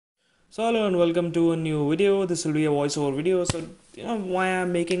So hello and welcome to a new video. This will be a voiceover video. So why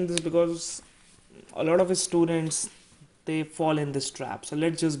I'm making this, because a lot of students, they fall in this trap. So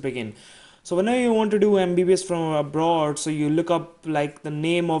let's just begin. So whenever you want to do MBBS from abroad, so you look up like the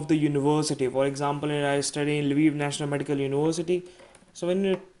name of the university. For example, I study in Lviv National Medical University. So when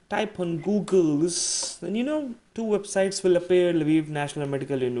you type on Google's, then two websites will appear: Lviv National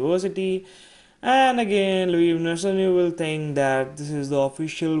Medical University, and again Lviv National. You will think that this is the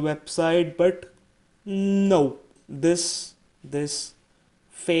official website, but no, this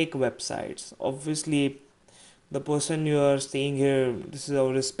fake websites. Obviously, the person you are seeing here, this is our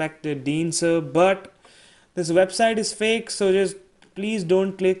respected dean sir, but this website is fake. So just please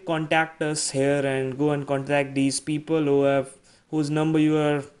don't click contact us here and go and contact these people whose number you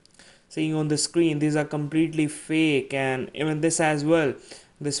are seeing on the screen. These are completely fake, and even this as well,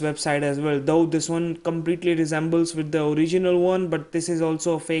 this website as well, though this one completely resembles with the original one, but this is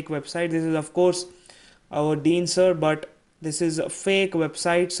also a fake website. This is of course our dean sir, but this is a fake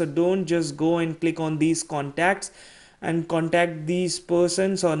website. So don't just go and click on these contacts and contact these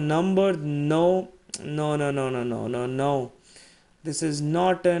persons or number. No, no, no, no, no, no, no, no. This is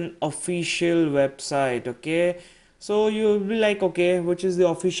not an official website. Okay, so you'll be like, okay, which is the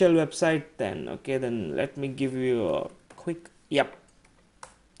official website then? Okay, then let me give you a quick. Yep,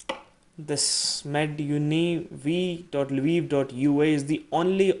 this meduniv.lviv.ua is the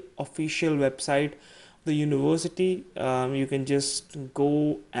only official website of the university. You can just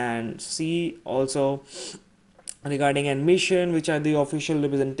go and see also regarding admission, which are the official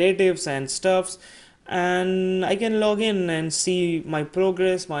representatives and stuffs, and I can log in and see my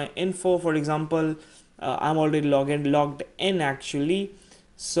progress, my info. For example, I'm already logged in actually.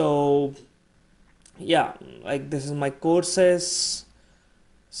 So yeah, like this is my courses: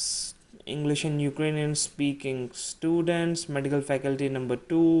 English and Ukrainian speaking students, medical faculty number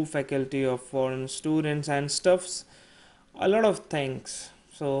 2, faculty of foreign students and stuffs, a lot of things.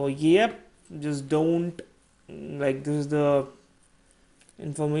 So yep, just don't, like, this is the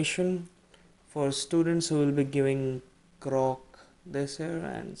information for students who will be giving croc this year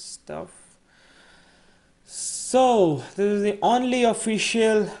and stuff. So this is the only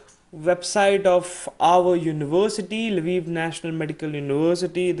official website of our university, Lviv National Medical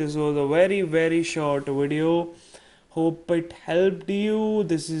University. This was a very short video. Hope it helped you.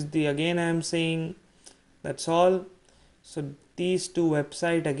 This is the, again I'm saying, that's all. So these two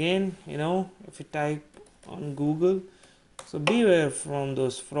website, again, if you type on Google, so beware from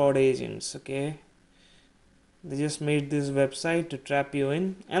those fraud agents. Okay, they just made this website to trap you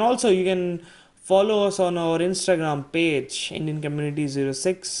in. And also you can follow us on our Instagram page, Indian Community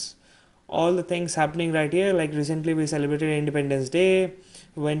 06. All the things happening right here. Like recently we celebrated Independence Day,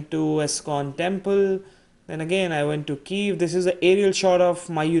 went to Iskon temple, then again I went to Kiev. This is an aerial shot of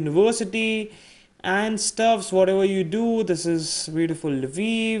my university and stuffs. Whatever you do, this is beautiful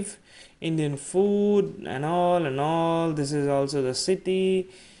Lviv, Indian food and all. This is also the city.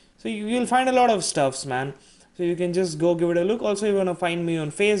 So you'll find a lot of stuffs, man. So you can just go give it a look. Also, you want to find me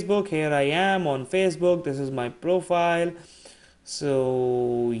on Facebook, here I am on Facebook. This is my profile.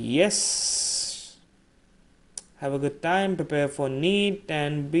 So yes, have a good time, prepare for NEET,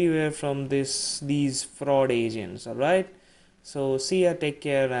 and beware from these fraud agents. All right, so see ya, take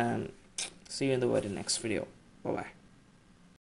care, and see you in the very next video. Bye bye.